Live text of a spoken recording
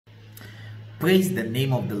Praise the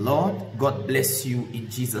name of the Lord. God bless you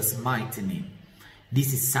in Jesus' mighty name.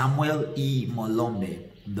 This is Samuel E. Molombe,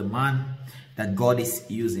 the man that God is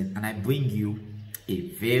using, and I bring you a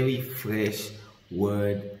very fresh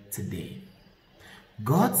word today.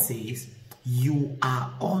 God says you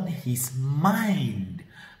are on his mind,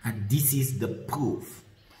 and this is the proof.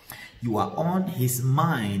 You are on his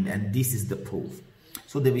mind, and this is the proof.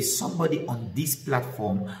 So there is somebody on this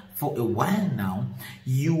platform for a while now.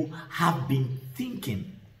 You have been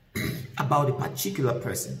thinking about a particular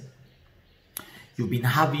person. You've been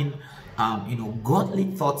having, godly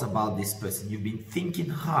thoughts about this person. You've been thinking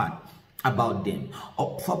hard about them,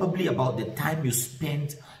 or probably about the time you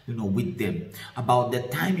spent, with them, about the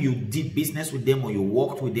time you did business with them, or you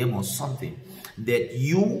worked with them, or something, that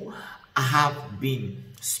you have been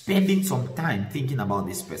spending some time thinking about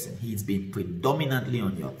this person. He's been predominantly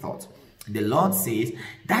on your thoughts. The Lord says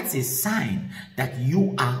that's a sign that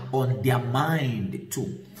you are on their mind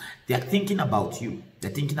too. They are thinking about you.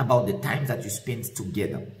 They're thinking about the times that you spent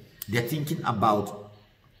together. They're thinking about,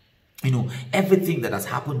 everything that has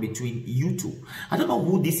happened between you two. I don't know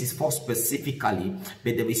who this is for specifically,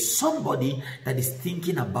 but there is somebody that is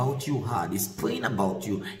thinking about you hard, is praying about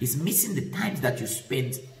you, is missing the times that you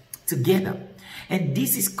spent together. And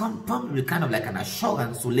this is probably kind of like an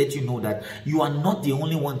assurance to let you know that you are not the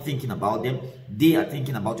only one thinking about them. They are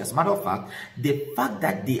thinking about you. As a matter of fact, the fact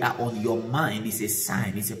that they are on your mind is a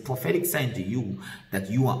sign. It's a prophetic sign to you that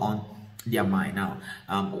you are on their mind. Now,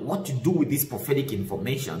 what to do with this prophetic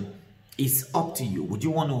information is up to you. Would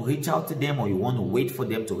you want to reach out to them, or you want to wait for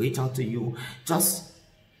them to reach out to you? Just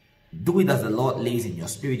do it as the Lord lays in your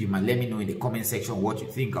spirit. You might let me know in the comment section what you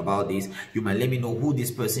think about this. You might let me know who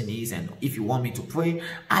this person is, and if you want me to pray,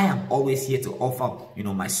 I am always here to offer,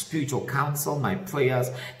 my spiritual counsel, my prayers,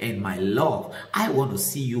 and my love. I want to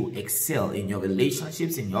see you excel in your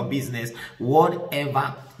relationships, in your business,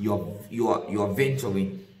 whatever you're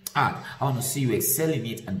venturing at. I want to see you excel in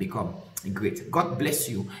it and become great. God bless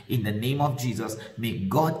you in the name of Jesus. May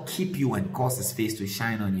God keep you and cause his face to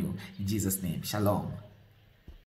shine on you. In Jesus' name, shalom.